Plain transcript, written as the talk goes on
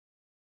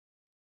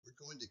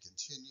We're going to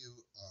continue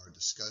our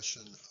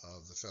discussion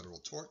of the Federal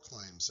Tort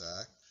Claims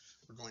Act.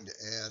 We're going to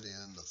add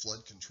in the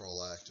Flood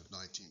Control Act of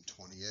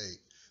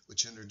 1928,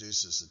 which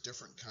introduces a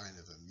different kind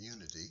of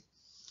immunity.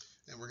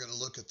 And we're going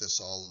to look at this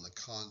all in the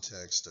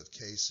context of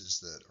cases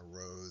that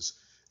arose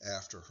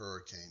after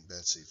Hurricane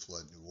Betsy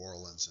flooded New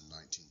Orleans in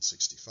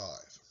 1965.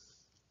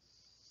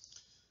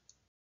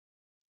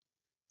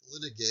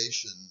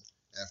 Litigation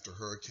after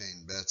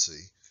Hurricane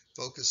Betsy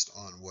focused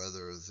on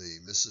whether the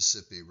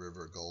Mississippi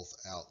River Gulf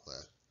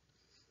outlet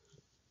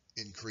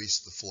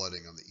increased the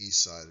flooding on the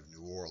east side of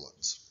New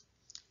Orleans.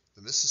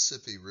 The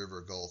Mississippi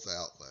River Gulf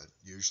outlet,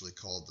 usually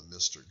called the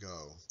Mr.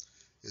 Go,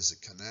 is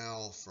a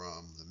canal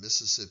from the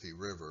Mississippi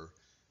River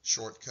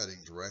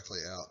shortcutting directly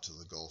out to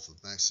the Gulf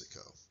of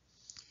Mexico.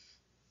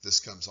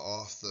 This comes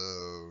off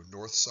the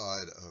north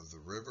side of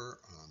the river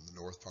on the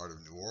north part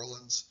of New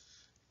Orleans,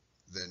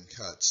 then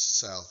cuts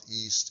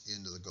southeast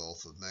into the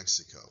Gulf of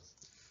Mexico.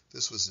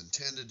 This was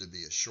intended to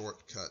be a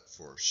shortcut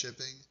for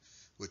shipping,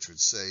 which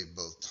would save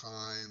both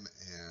time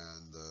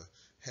and the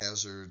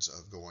hazards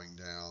of going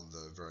down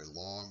the very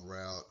long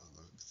route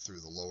through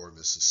the lower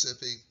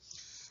Mississippi.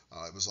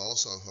 It was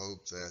also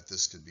hoped that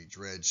this could be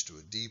dredged to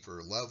a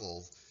deeper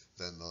level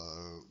than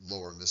the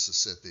lower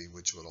Mississippi,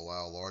 which would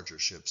allow larger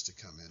ships to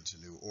come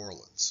into New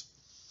Orleans.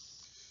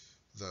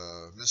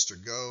 The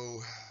Mr.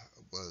 Go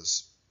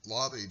was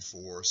lobbied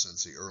for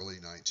since the early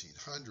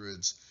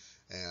 1900s,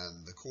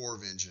 and the Corps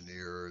of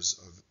Engineers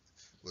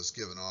was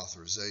given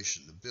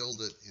authorization to build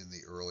it in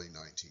the early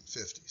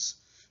 1950s.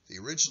 The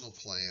original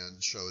plan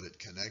showed it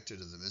connected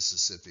to the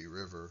Mississippi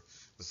River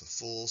with a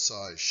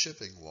full-size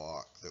shipping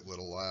lock that would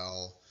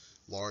allow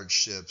large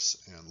ships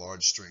and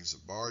large strings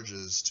of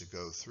barges to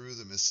go through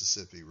the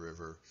Mississippi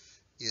River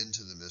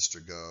into the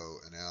Mr. Go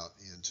and out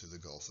into the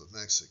Gulf of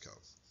Mexico.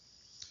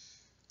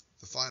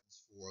 The finals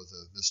for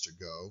the Mr.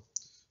 Go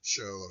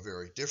show a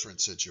very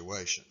different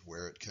situation.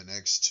 Where it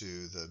connects to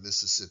the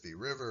Mississippi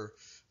River,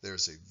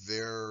 there's a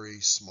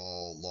very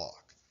small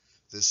lock.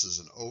 This is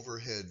an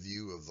overhead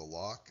view of the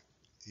lock.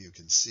 You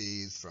can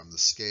see from the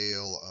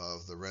scale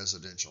of the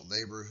residential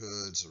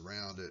neighborhoods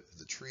around it,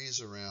 the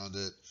trees around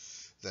it,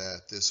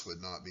 that this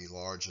would not be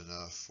large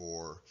enough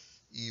for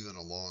even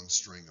a long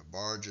string of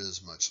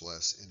barges, much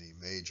less any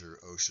major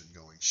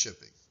ocean-going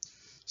shipping.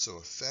 So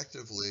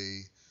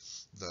effectively,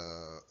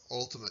 the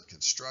ultimate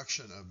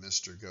construction of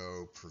Mr.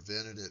 Go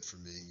prevented it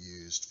from being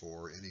used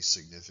for any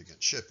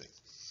significant shipping.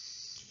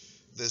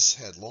 This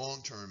had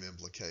long-term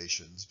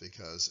implications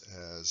because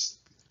as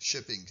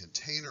shipping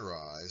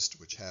containerized,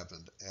 which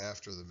happened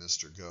after the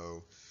Mr.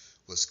 Go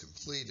was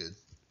completed,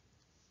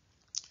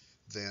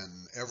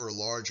 then ever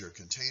larger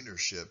container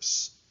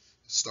ships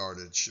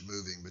started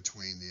moving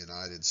between the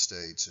United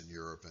States and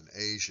Europe and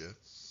Asia.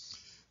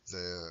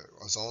 There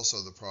was also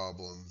the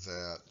problem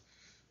that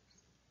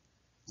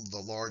the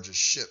largest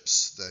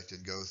ships that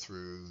could go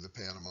through the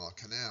Panama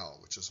Canal,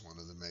 which is one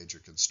of the major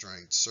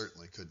constraints,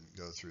 certainly couldn't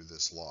go through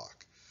this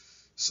lock.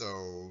 So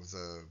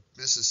the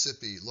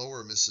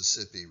lower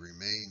Mississippi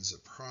remains a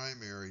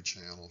primary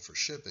channel for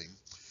shipping,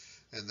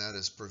 and that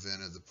has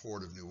prevented the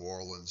Port of New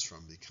Orleans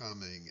from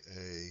becoming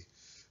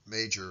a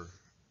major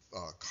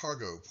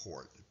cargo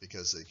port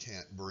because they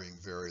can't bring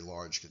very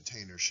large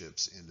container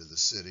ships into the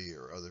city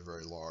or other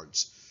very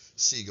large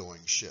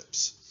seagoing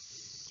ships.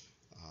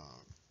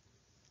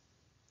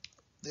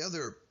 The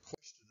other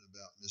question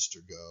about Mr.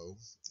 Go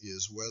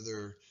is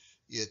whether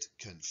it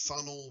can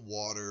funnel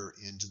water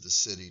into the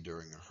city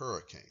during a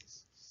hurricane.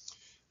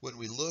 When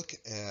we look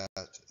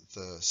at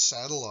the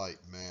satellite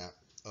map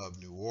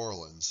of New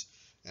Orleans,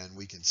 and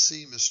we can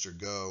see Mr.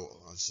 Go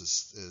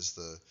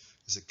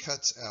as it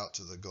cuts out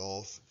to the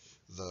Gulf,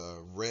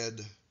 the red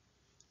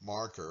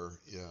marker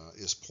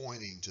is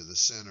pointing to the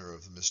center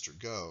of Mr.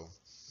 Go.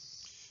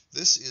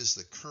 This is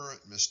the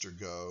current Mr.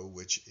 Go,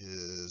 which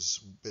has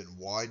been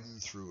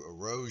widened through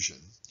erosion.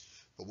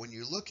 But when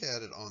you look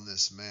at it on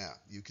this map,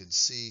 you can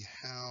see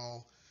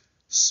how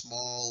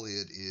small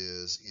it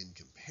is in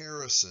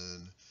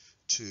comparison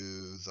to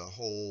the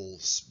whole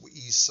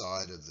east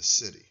side of the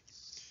city.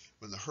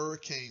 When the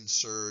hurricane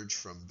surge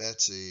from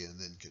Betsy and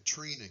then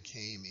Katrina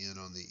came in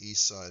on the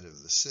east side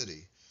of the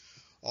city,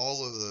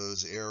 all of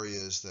those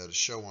areas that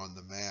show on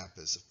the map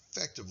as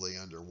effectively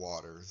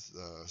underwater,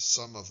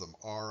 some of them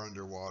are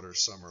underwater,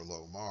 some are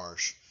low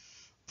marsh,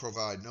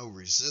 provide no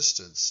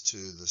resistance to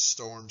the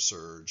storm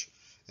surge,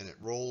 and it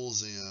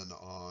rolls in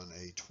on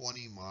a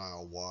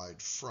 20-mile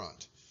wide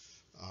front,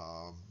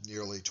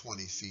 nearly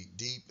 20 feet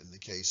deep in the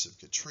case of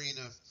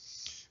Katrina,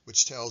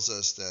 which tells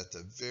us that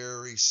the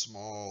very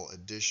small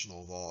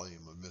additional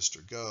volume of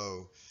Mr.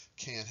 Go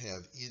can't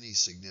have any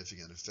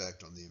significant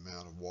effect on the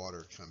amount of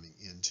water coming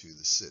into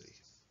the city.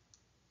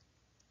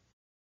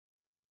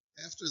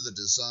 After the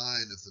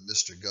design of the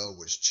Mr. Go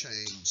was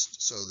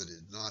changed so that it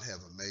did not have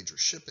a major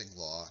shipping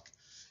lock,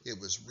 it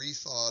was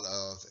rethought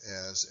of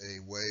as a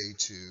way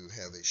to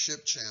have a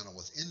ship channel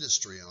with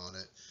industry on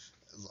it,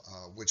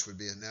 which would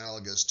be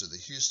analogous to the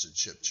Houston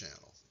Ship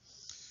Channel.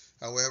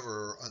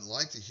 However,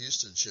 unlike the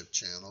Houston Ship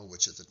Channel,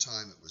 which at the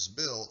time it was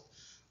built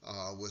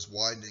was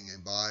widening a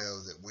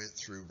bayou that went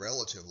through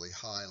relatively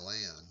high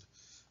land.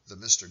 The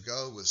Mr.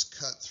 Go was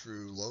cut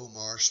through low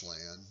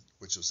marshland,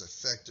 which was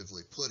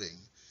effectively pudding,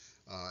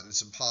 and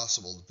it's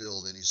impossible to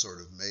build any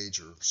sort of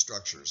major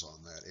structures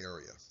on that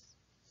area.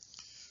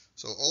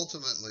 So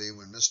ultimately,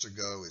 when Mr.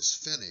 Go is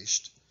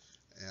finished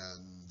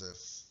and the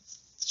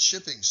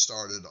shipping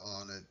started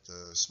on it,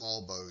 the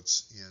small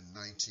boats, in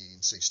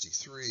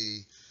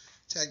 1963,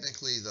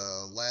 technically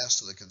the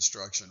last of the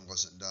construction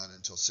wasn't done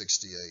until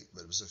 '68,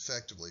 but it was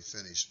effectively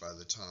finished by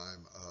the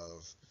time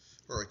of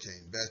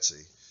Hurricane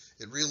Betsy.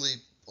 It really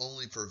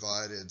only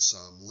provided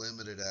some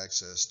limited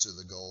access to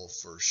the Gulf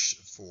for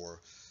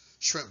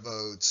shrimp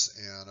boats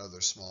and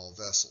other small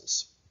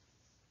vessels.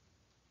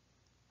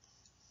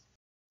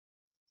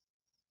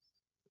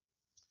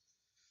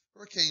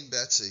 Hurricane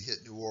Betsy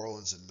hit New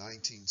Orleans in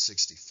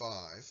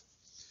 1965.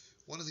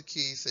 One of the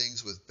key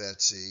things with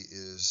Betsy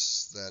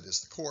is that,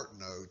 as the court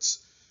notes,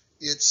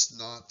 it's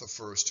not the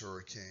first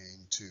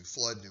hurricane to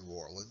flood New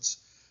Orleans.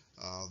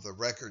 The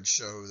records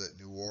show that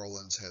New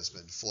Orleans has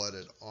been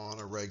flooded on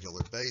a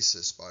regular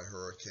basis by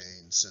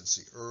hurricanes since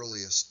the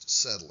earliest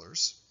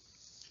settlers.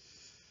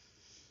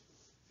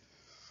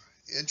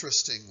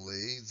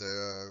 Interestingly,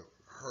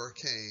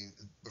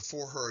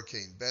 before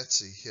Hurricane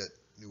Betsy hit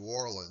New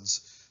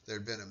Orleans, there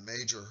had been a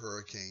major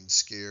hurricane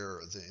scare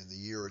in the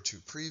year or two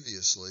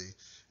previously,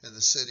 and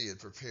the city had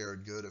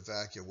prepared good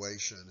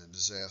evacuation and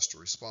disaster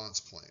response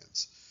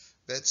plans.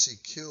 Betsy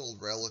killed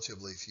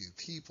relatively few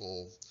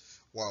people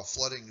while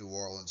flooding New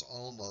Orleans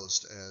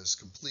almost as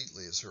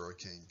completely as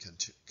Hurricane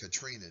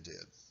Katrina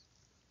did.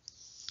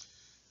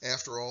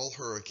 After all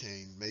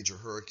major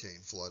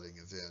hurricane flooding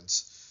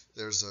events,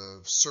 there's a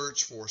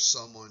search for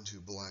someone to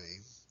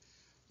blame.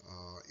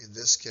 In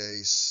this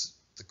case,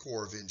 the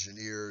Corps of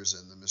Engineers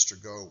and the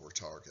Mr. Go were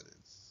targeted.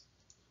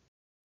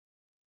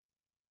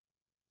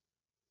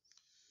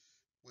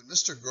 When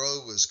Mr.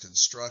 Go was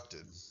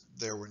constructed,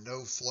 there were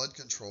no flood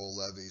control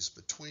levees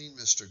between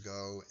Mr.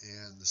 Go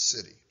and the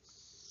city.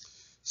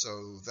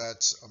 So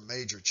that's a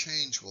major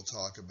change we'll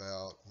talk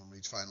about when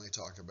we finally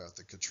talk about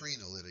the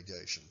Katrina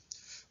litigation.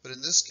 But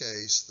in this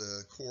case,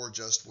 the Corps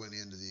just went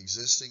into the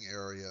existing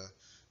area,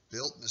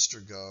 built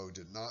Mr. Go,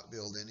 did not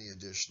build any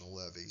additional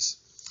levees.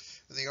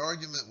 And the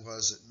argument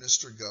was that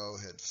Mr. Go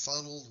had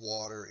funneled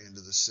water into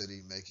the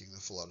city, making the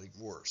flooding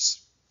worse.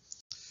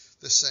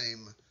 The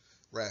same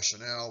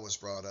rationale was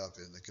brought up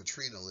in the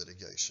Katrina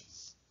litigation.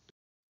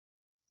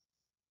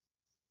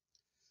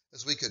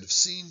 As we could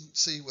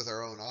see with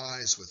our own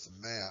eyes with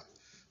the map,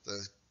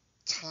 the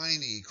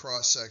tiny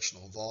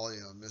cross-sectional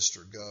volume of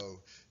Mr.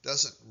 Go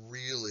doesn't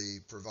really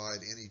provide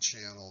any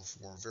channel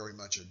for very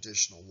much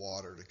additional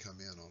water to come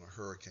in on a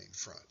hurricane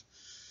front.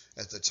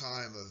 At the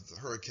time of the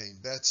Hurricane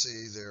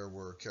Betsy, there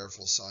were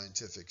careful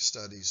scientific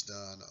studies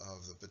done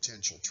of the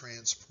potential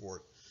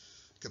transport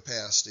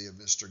capacity of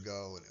Mr.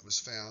 Go, and it was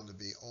found to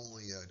be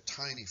only a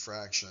tiny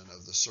fraction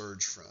of the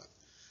surge front.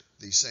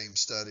 These same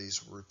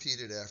studies were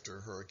repeated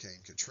after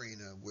Hurricane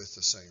Katrina with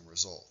the same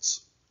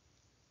results.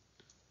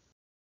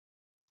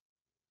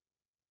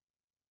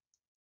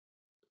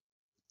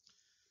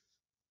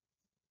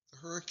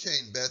 The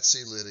Hurricane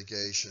Betsy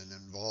litigation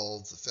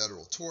involved the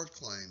Federal Tort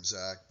Claims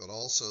Act, but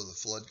also the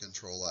Flood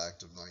Control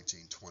Act of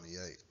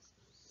 1928.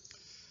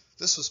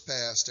 This was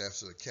passed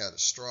after the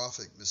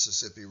catastrophic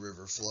Mississippi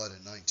River flood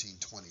in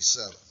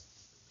 1927.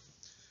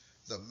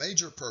 The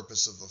major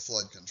purpose of the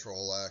Flood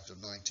Control Act of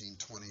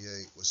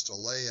 1928 was to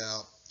lay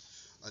out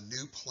a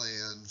new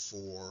plan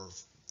for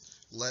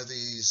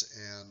levees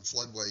and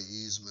floodway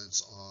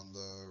easements on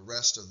the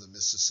rest of the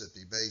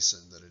Mississippi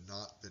Basin that had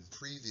not been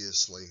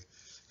previously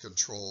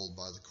controlled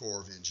by the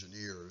Corps of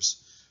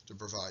Engineers, to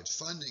provide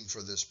funding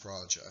for this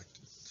project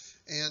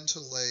and to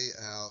lay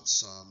out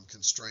some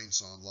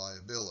constraints on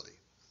liability.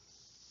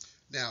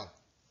 Now,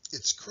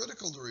 it's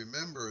critical to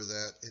remember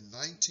that in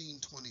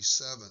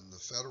 1927,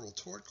 the Federal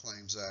Tort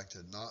Claims Act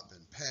had not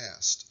been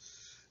passed,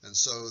 and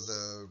so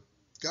the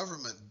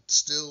government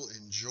still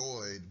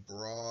enjoyed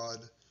broad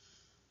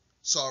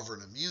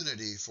sovereign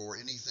immunity for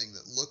anything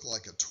that looked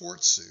like a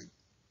tort suit.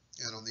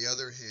 And on the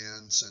other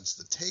hand, since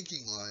the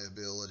taking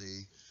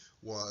liability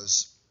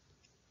was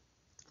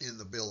in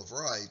the Bill of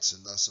Rights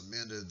and thus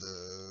amended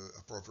the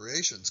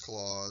Appropriations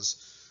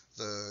Clause,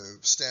 the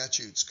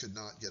statutes could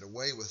not do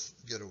away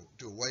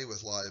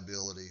with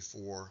liability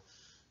for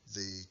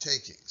the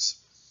takings.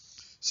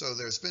 So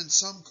there's been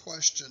some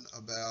question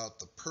about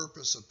the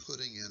purpose of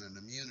putting in an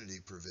immunity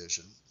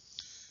provision,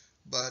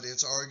 but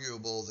it's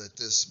arguable that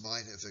this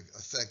might have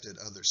affected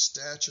other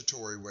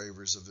statutory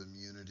waivers of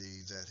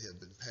immunity that had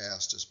been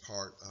passed as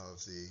part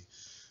of the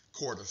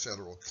Court of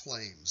Federal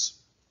Claims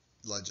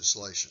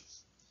legislation.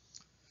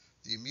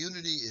 The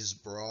immunity is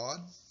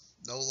broad.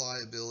 No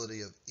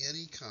liability of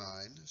any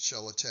kind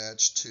shall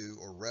attach to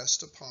or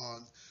rest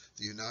upon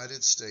the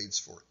United States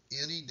for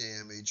any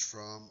damage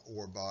from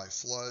or by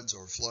floods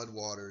or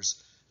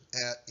floodwaters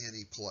at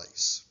any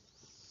place.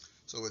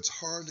 So it's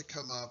hard to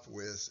come up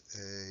with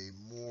a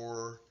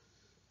more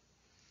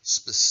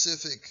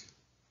specific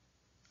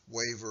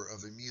waiver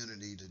of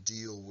immunity to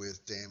deal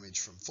with damage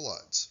from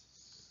floods.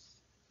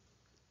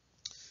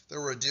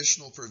 There were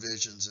additional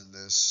provisions in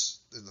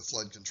the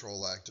Flood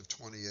Control Act of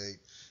 28,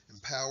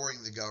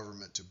 empowering the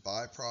government to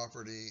buy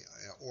property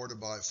or to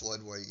buy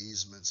floodway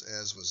easements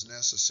as was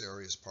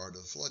necessary as part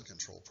of the flood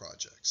control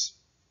projects.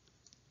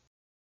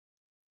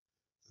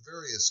 The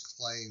various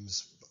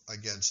claims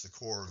against the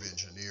Corps of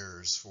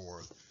Engineers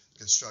for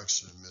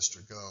construction of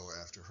Mr. Go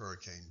after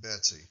Hurricane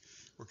Betsy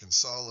were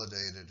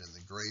consolidated in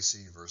the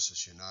Gracie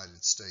versus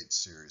United States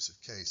series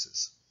of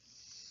cases.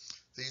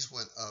 These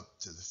went up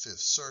to the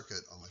Fifth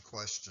Circuit on the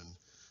question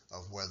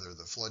of whether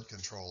the Flood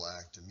Control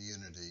Act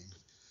immunity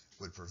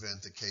would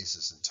prevent the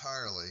cases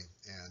entirely,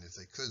 and if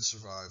they could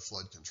survive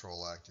Flood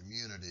Control Act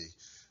immunity,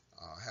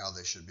 how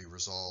they should be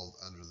resolved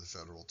under the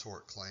Federal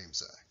Tort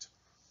Claims Act.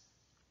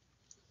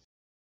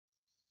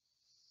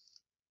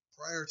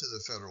 Prior to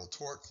the Federal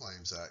Tort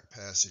Claims Act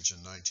passage in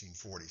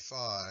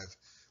 1945,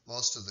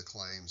 most of the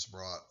claims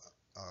brought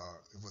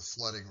with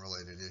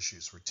flooding-related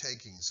issues were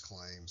takings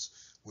claims,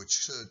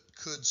 which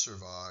could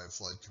survive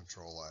Flood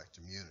Control Act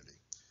immunity.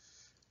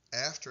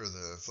 After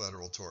the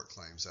Federal Tort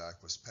Claims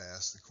Act was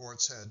passed, the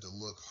courts had to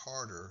look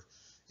harder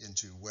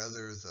into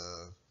whether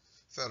the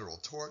Federal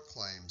Tort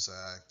Claims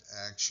Act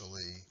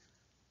actually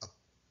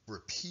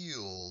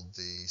repealed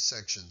the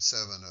Section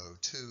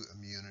 702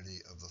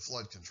 immunity of the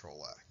Flood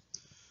Control Act.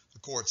 The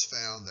courts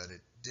found that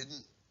it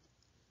didn't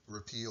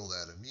repeal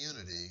that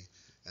immunity,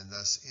 and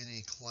thus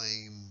any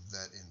claim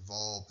that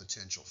involved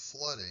potential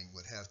flooding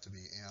would have to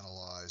be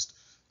analyzed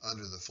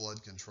under the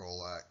Flood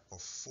Control Act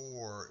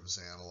before it was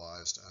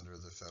analyzed under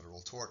the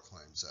Federal Tort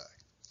Claims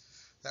Act.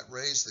 That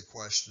raised the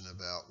question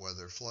about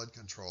whether Flood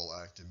Control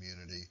Act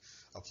immunity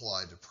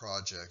applied to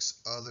projects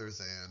other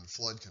than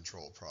flood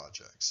control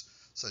projects,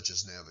 such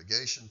as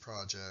navigation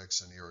projects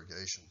and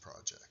irrigation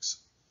projects.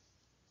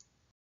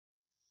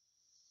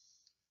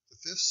 The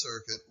Fifth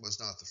Circuit was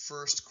not the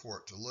first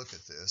court to look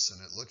at this,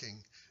 and at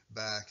looking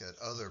back at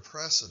other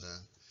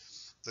precedent,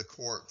 the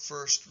court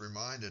first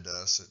reminded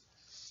us that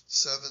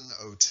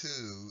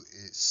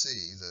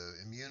 702C,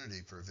 the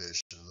immunity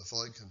provision of the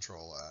Flood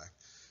Control Act,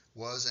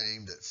 was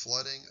aimed at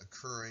flooding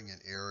occurring in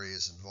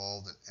areas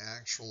involved in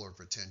actual or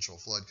potential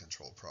flood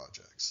control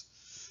projects.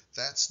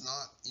 That's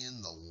not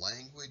in the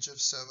language of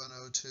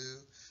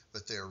 702,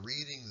 but they're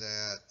reading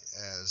that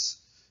as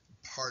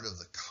part of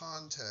the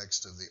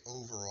context of the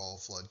overall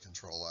Flood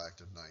Control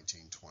Act of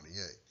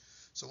 1928.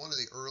 So one of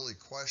the early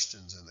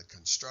questions in the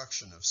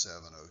construction of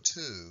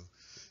 702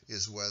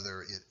 is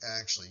whether it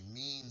actually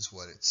means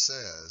what it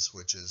says,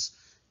 which is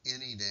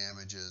any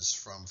damages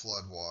from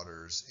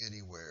floodwaters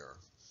anywhere,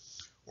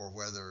 or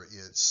whether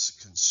it's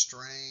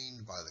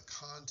constrained by the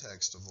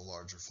context of the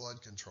larger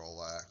Flood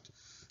Control Act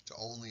to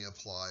only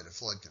apply to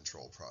flood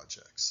control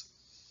projects.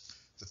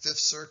 The Fifth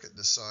Circuit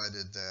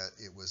decided that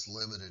it was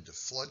limited to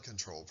flood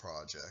control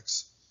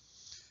projects,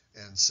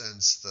 and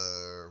since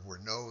there were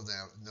no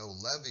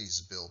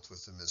levees built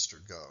with the Mr.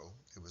 Go,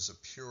 it was a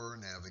pure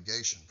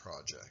navigation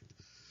project,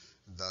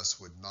 and thus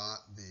would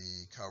not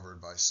be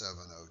covered by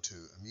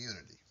 702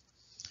 immunity.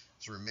 It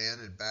was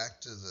remanded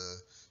back to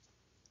the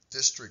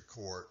District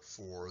Court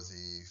for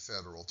the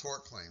Federal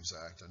Tort Claims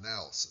Act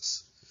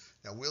analysis.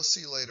 Now we'll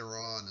see later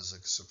on as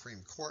the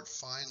Supreme Court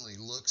finally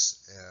looks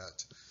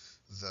at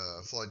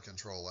the Flood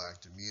Control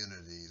Act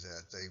immunity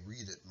that they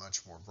read it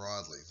much more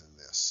broadly than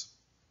this.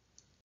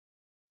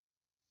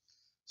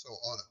 So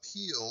on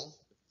appeal,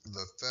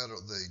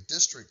 the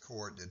District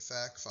Court did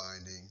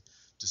fact-finding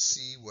to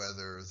see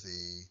whether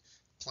the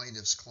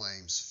plaintiff's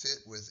claims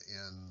fit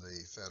within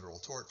the Federal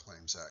Tort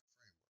Claims Act framework.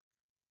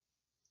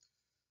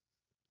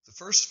 The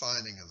first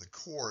finding of the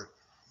court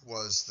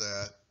was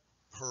that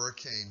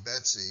Hurricane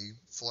Betsy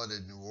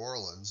flooded New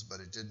Orleans, but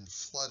it didn't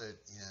flood it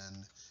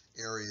in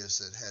areas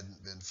that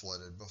hadn't been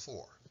flooded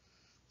before.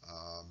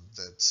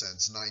 That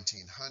since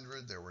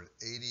 1900, there were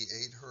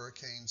 88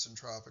 hurricanes and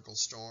tropical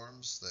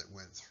storms that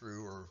went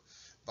through or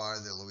by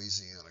the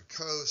Louisiana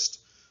coast.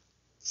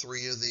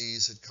 3 of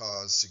these had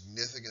caused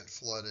significant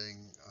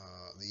flooding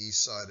on the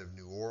east side of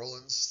New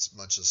Orleans,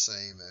 much the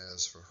same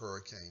as for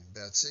Hurricane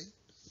Betsy.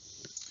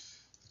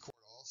 The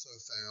court also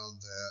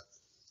found that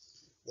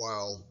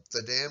while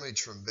the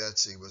damage from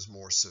Betsy was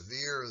more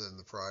severe than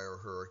the prior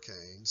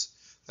hurricanes,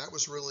 that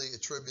was really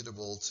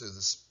attributable to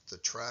the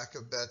track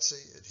of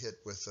Betsy. It hit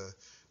with a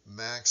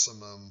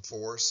maximum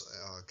force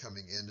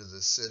coming into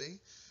the city,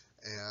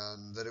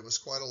 and that it was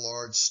quite a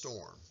large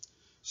storm.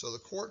 So the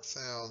court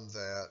found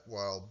that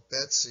while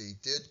Betsy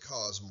did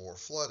cause more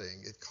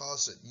flooding, it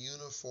caused it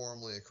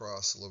uniformly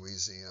across the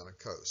Louisiana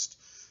coast.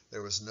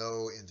 There was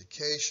no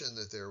indication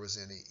that there was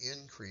any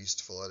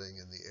increased flooding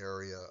in the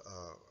area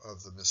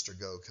of the Mr.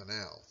 Go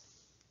Canal.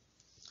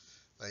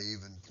 They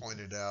even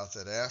pointed out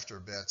that after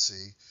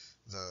Betsy,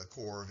 the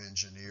Corps of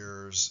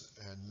Engineers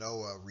and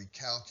NOAA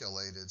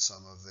recalculated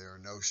some of their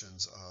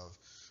notions of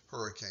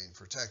hurricane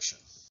protection.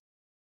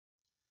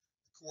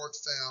 The court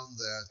found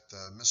that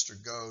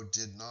Mr. Go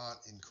did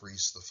not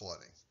increase the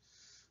flooding,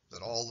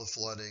 that all the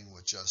flooding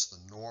was just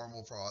the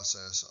normal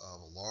process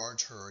of a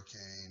large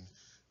hurricane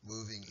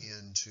moving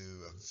into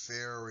a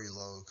very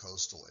low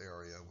coastal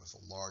area with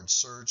a large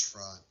surge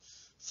front,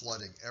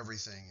 flooding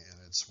everything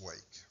in its wake.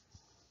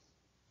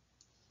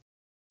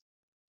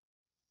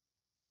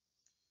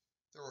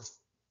 There were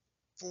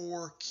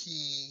four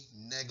key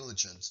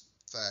negligence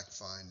fact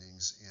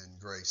findings in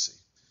Gracie.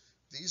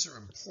 These are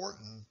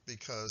important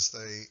because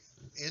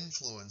they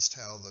influenced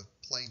how the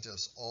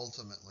plaintiffs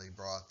ultimately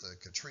brought the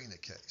Katrina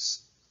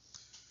case.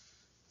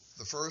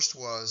 The first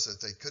was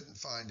that they couldn't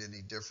find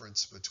any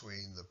difference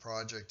between the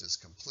project as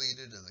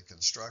completed and the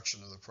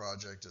construction of the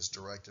project as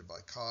directed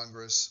by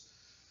Congress,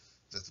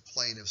 that the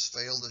plaintiffs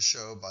failed to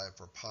show by a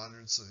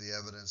preponderance of the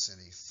evidence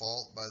any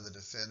fault by the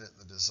defendant in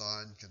the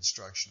design,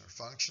 construction, or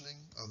functioning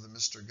of the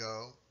Mr.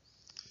 Go,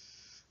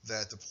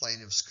 that the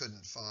plaintiffs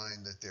couldn't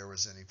find that there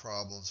was any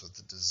problems with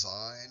the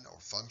design or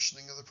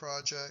functioning of the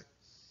project,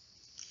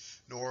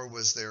 nor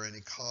was there any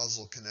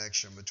causal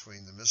connection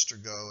between the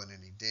Mr. Go and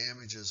any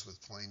damages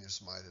which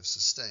plaintiffs might have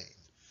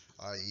sustained,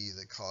 i.e.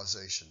 that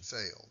causation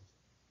failed.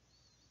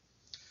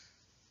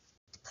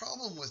 The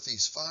problem with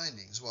these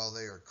findings, while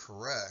they are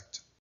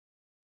correct,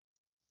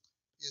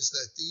 is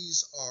that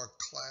these are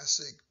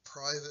classic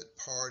private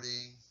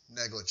party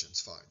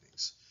negligence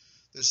findings.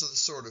 These are the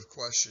sort of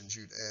questions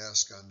you'd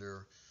ask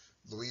under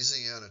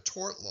Louisiana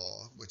tort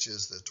law, which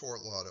is the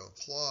tort law to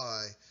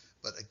apply,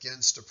 but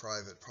against a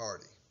private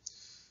party.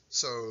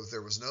 So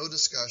there was no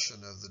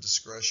discussion of the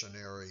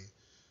discretionary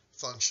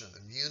function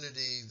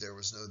immunity. There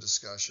was no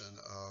discussion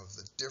of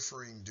the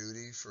differing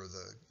duty for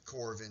the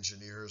Corps of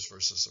Engineers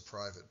versus a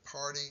private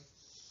party.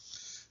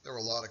 There were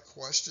a lot of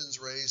questions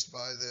raised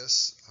by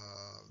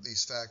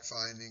these fact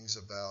findings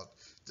about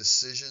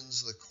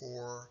decisions the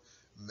Corps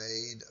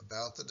made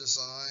about the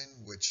design,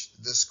 which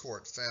this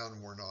court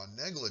found were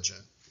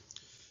non-negligent,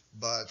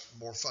 but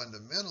more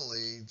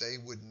fundamentally, they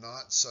would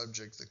not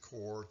subject the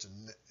Corps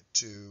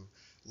to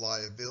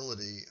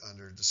liability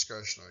under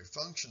discretionary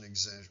function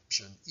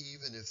exemption,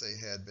 even if they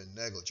had been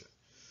negligent.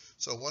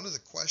 So one of the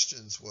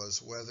questions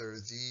was whether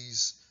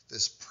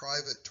this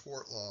private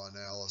tort law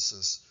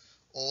analysis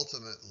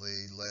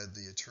ultimately led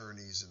the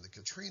attorneys in the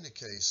Katrina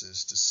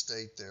cases to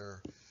state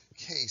their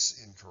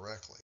case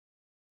incorrectly.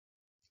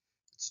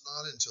 It's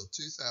not until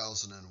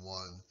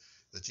 2001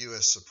 that the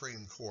U.S.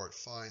 Supreme Court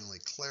finally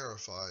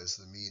clarifies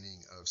the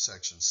meaning of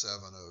Section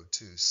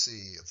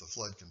 702C of the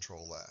Flood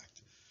Control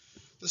Act.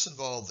 This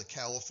involved the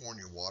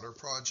California Water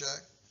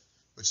Project,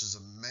 which is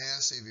a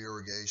massive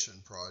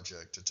irrigation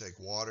project to take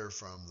water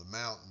from the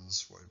mountains,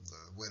 from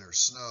the winter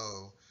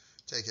snow,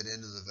 take it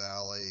into the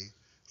valley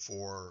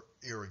for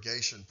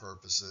irrigation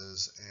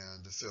purposes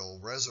and to fill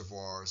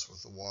reservoirs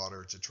with the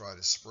water to try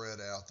to spread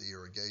out the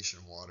irrigation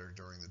water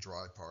during the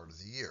dry part of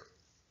the year.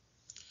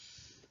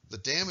 The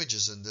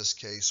damages in this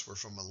case were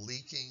from a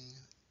leaking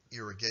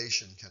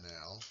irrigation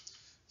canal.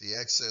 The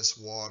excess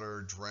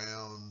water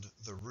drowned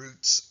the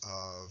roots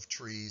of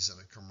trees in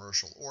a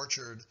commercial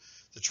orchard.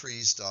 The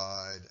trees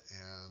died,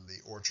 and the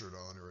orchard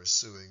owner is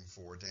suing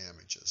for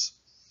damages.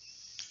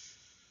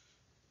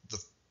 The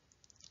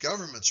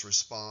government's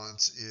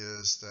response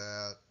is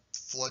that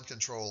Flood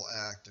Control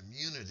Act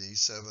immunity,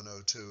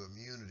 702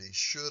 immunity,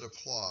 should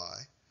apply,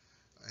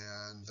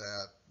 and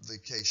that the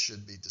case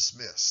should be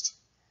dismissed.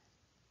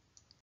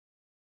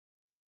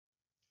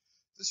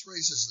 This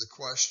raises the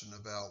question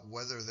about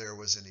whether there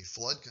was any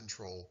flood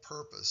control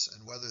purpose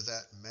and whether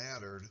that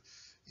mattered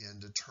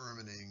in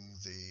determining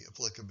the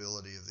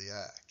applicability of the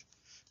Act.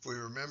 If we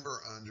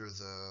remember under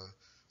the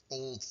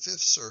old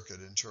Fifth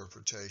Circuit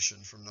interpretation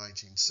from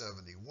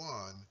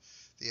 1971,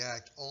 the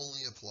Act only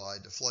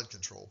applied to flood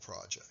control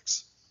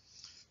projects.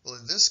 Well,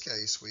 in this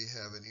case, we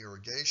have an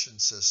irrigation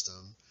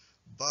system,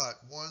 but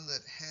one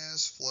that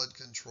has flood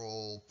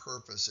control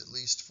purpose at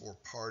least for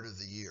part of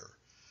the year.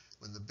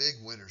 When the big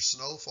winter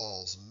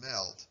snowfalls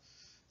melt,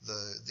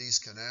 these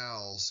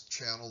canals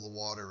channel the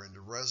water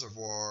into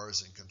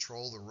reservoirs and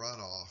control the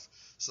runoff,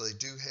 so they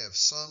do have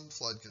some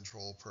flood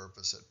control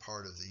purpose at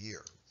part of the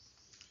year.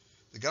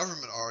 The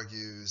government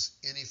argues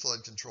any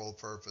flood control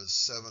purpose,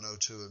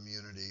 702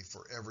 immunity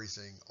for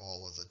everything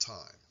all of the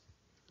time.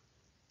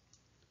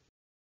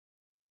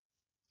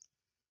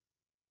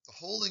 The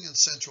holding in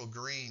Central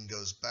Green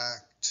goes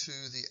back to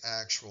the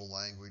actual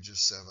language of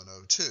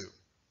 702.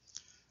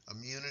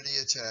 Immunity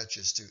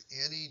attaches to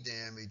any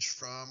damage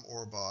from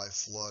or by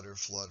flood or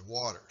flood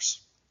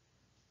waters.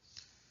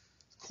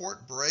 The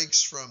court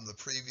breaks from the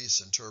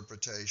previous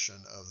interpretation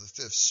of the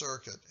Fifth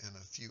Circuit and a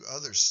few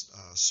other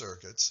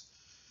circuits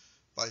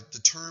by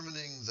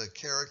determining the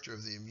character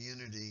of the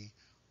immunity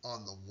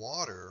on the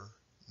water,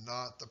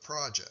 not the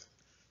project.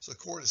 So the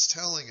court is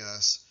telling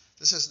us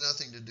this has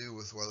nothing to do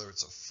with whether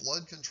it's a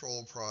flood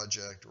control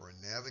project or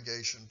a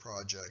navigation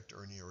project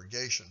or an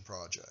irrigation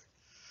project.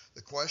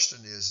 The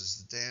question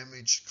is the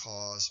damage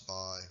caused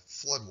by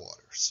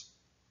floodwaters?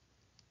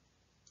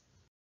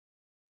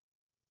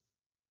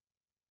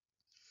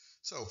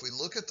 So if we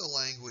look at the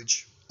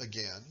language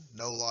again,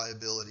 no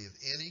liability of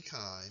any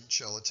kind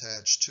shall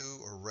attach to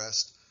or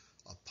rest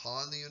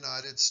upon the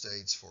United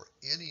States for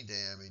any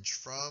damage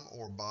from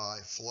or by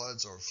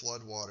floods or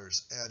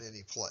floodwaters at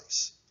any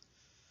place.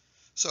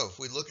 So if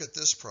we look at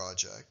this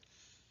project,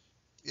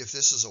 if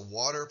this is a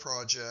water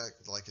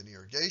project like an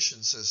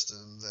irrigation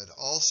system that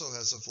also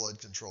has a flood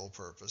control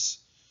purpose,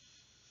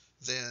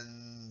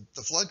 then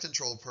the flood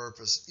control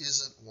purpose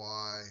isn't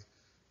why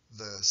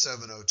the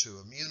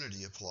 702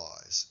 immunity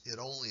applies. It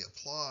only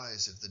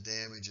applies if the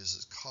damage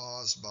is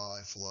caused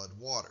by flood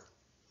water.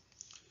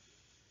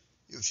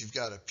 If you've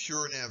got a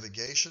pure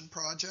navigation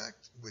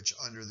project, which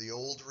under the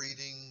old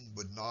reading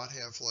would not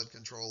have Flood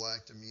Control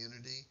Act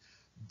immunity,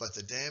 but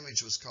the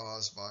damage was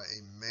caused by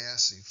a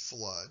massive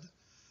flood,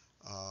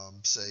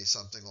 say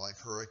something like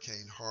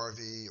Hurricane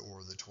Harvey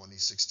or the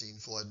 2016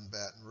 flood in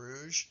Baton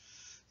Rouge,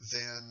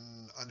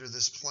 then under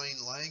this plain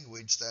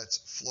language, that's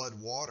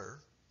flood water,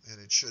 and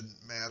it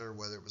shouldn't matter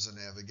whether it was a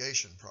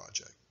navigation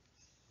project.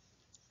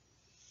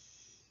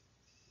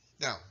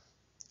 Now,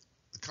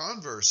 the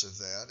converse of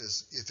that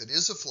is if it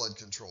is a flood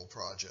control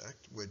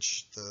project,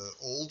 which the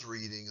old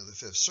reading of the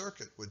Fifth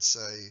Circuit would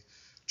say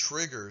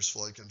triggers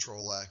Flood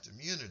Control Act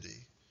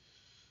immunity,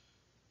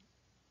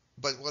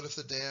 but what if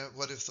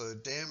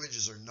the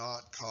damages are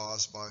not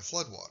caused by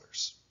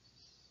floodwaters?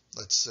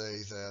 Let's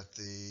say that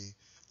the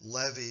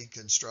levee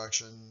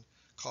construction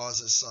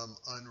causes some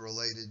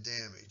unrelated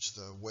damage.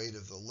 The weight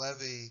of the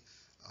levee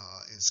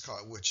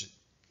which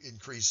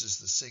increases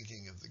the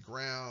sinking of the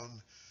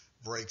ground,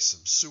 breaks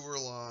some sewer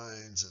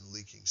lines, and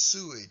leaking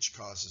sewage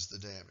causes the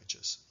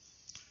damages.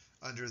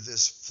 Under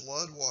this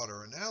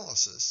floodwater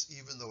analysis,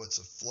 even though it's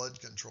a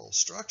flood control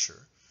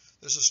structure,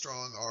 there's a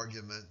strong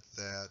argument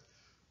that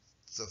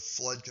the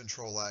Flood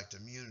Control Act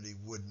immunity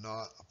would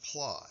not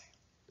apply.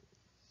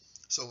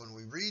 So when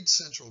we read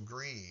Central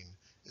Green,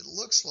 it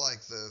looks like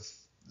the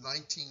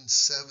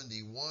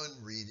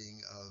 1971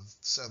 reading of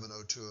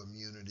 702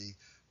 immunity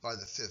by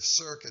the Fifth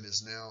Circuit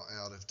is now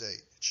out of date.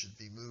 It should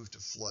be moved to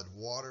flood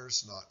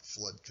waters, not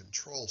flood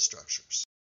control structures.